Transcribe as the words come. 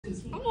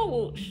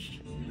Ouch.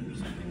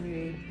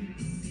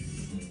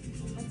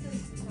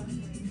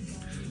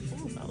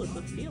 Oh, that was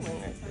the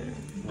feeling right there.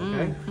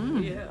 Okay.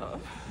 Yeah.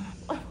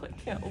 I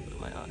can't open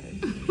my eyes.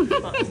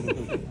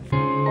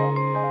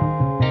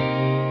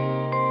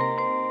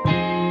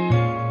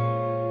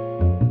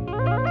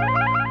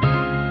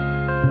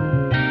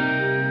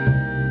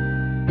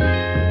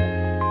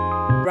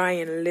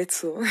 Ryan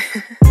Little.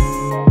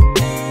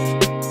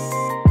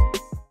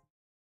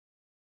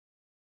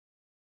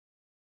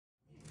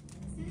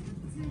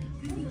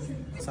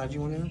 Side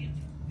you want to?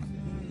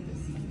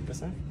 This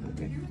side?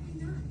 Okay.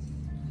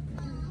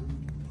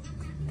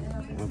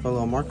 I'm gonna put a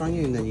little mark on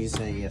you and then you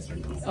say yes or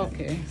no.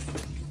 Okay.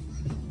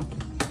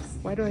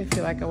 Why do I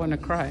feel like I want to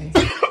cry?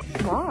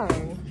 Why? I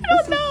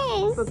don't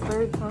know. It's the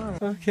third time.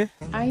 Okay.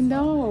 I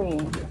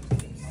know.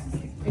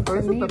 It's Or a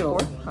is it the needle.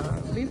 fourth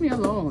time? Leave me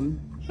alone.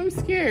 I'm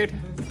scared.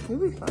 You'll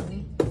be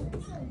fine.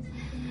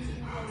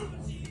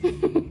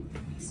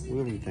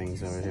 Willy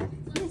things over here.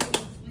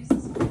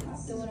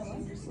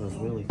 Those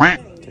willy.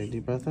 Take a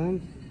deep breath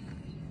in.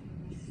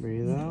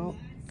 Breathe out.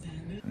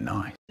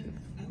 Nice.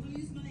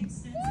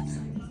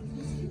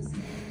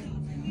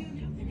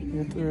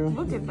 Get through.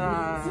 Look at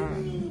that.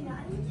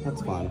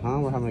 That's fun, huh?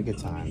 We're having a good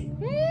time.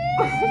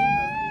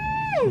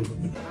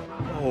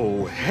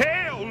 Oh,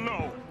 hell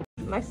no!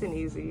 Nice and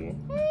easy.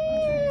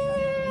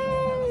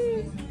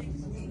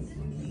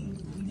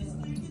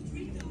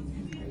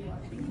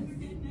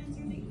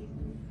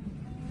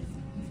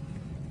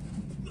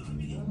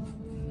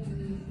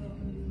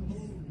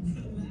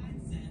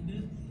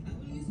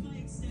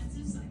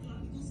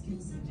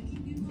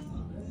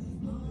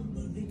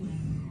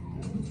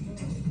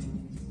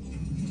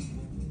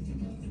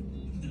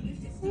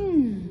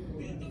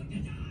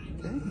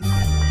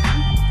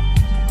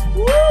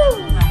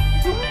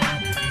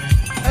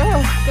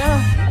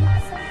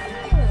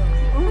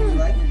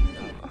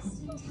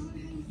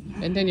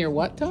 And then your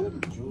what, Tom?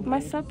 My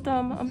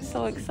septum. I'm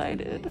so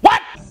excited.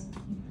 What?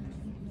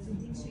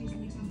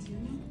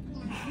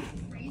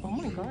 Oh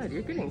my god,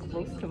 you're getting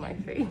close to my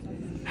face.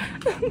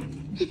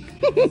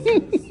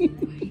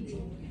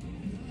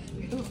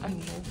 Ooh, I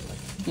know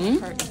my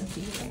heart is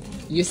beating.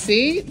 You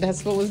see?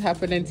 That's what was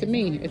happening to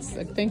me. I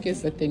think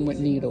it's the thing with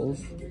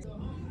needles.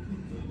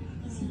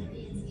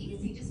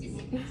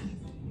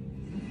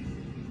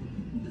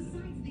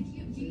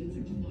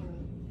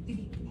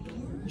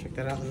 Check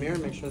that out in the mirror.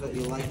 Make sure that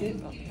you like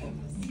it.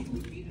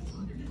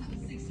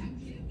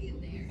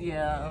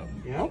 Yeah.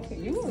 Yeah.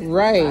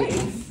 Right.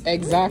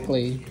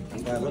 Exactly.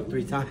 I'm glad I looked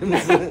 3 times.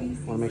 Want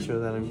to make sure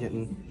that I'm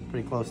getting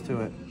pretty close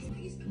to it.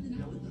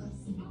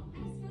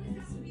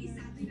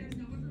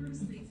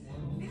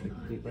 Take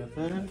a deep breath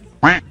in.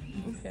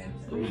 Okay.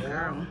 Breathe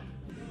out.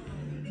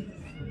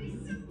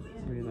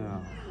 Breathe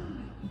out.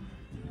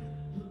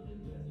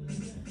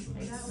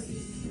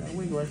 Got a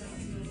wiggler.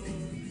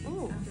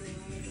 Ooh.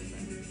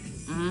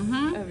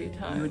 Mm-hmm. Every You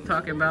were time.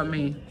 talking about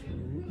me.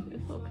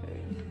 It's okay.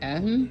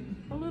 Uh-huh.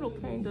 A little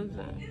pain doesn't,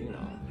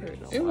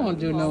 hurt no. It won't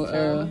do no,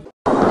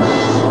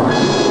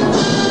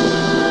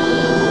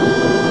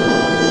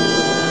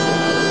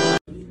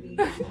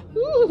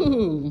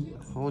 Ooh.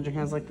 Hold your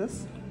hands like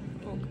this.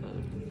 Okay.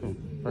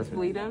 It's perfect.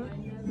 Bleeding?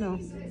 No,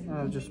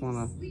 I just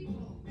want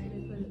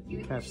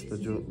to catch the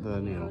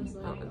needle.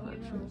 Oh, I got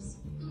you.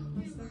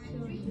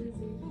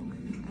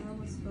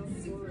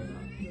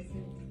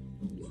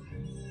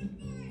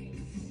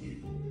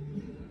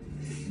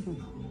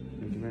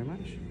 Thank you very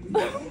much.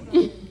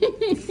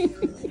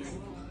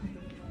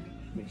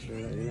 Make sure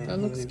that you're not That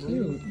looks really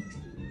cute. bleeding.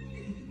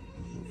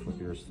 We'll flip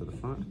yours to the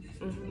front.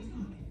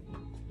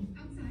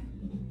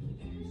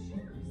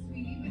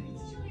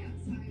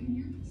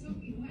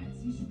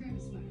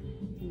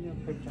 Yeah,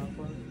 good job,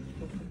 boy.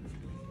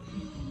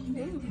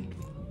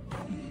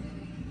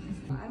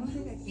 I don't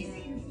think I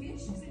can.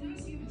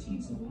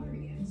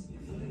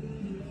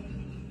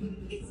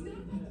 It's not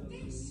about the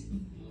fish.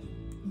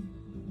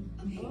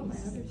 Okay. Oh, my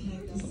other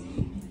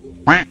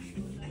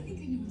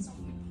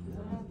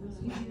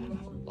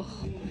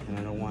And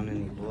I don't want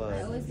any blood. I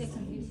always get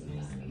confused with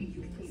that.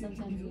 Because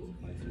sometimes you...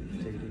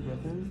 Take a deep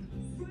breath in.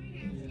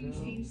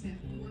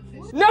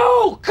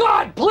 No!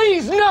 God,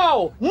 please,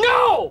 no!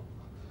 No!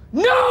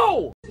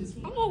 No!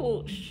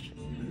 Ouch.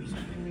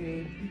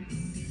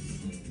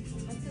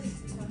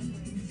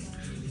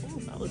 Oh,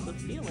 that was the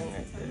feeling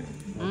right there.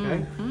 Okay.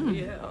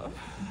 Yeah.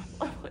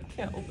 I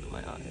can't open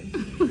my eyes.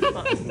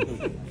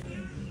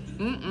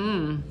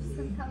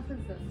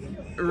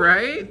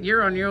 Right?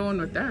 You're on your own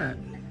with that.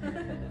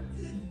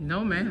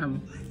 No,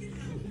 ma'am.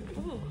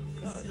 Oh,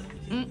 God.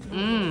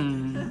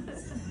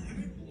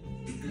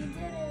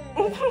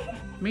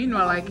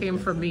 Meanwhile, I came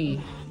for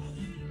me.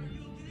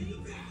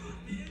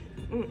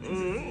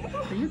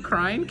 Are you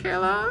crying,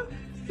 Kayla?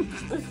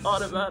 It's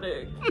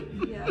automatic.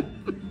 Yeah.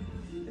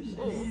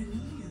 Oh.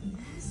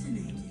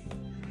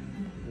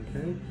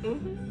 Okay.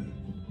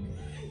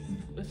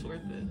 It's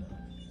worth it.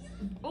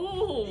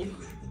 Oh.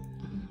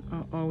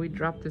 Uh-oh, we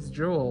dropped this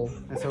jewel.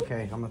 That's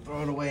okay. I'm gonna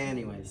throw it away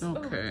anyways.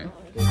 Okay.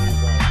 Good news,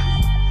 guys.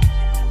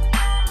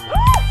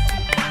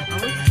 Oh,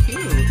 it's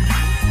cute.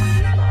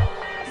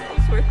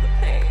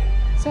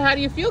 How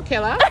do you feel,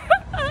 Kayla?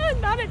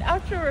 Not an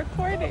actual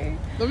recording.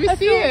 Let me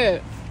see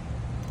it.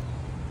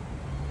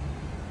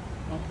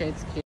 Okay,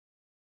 it's cute.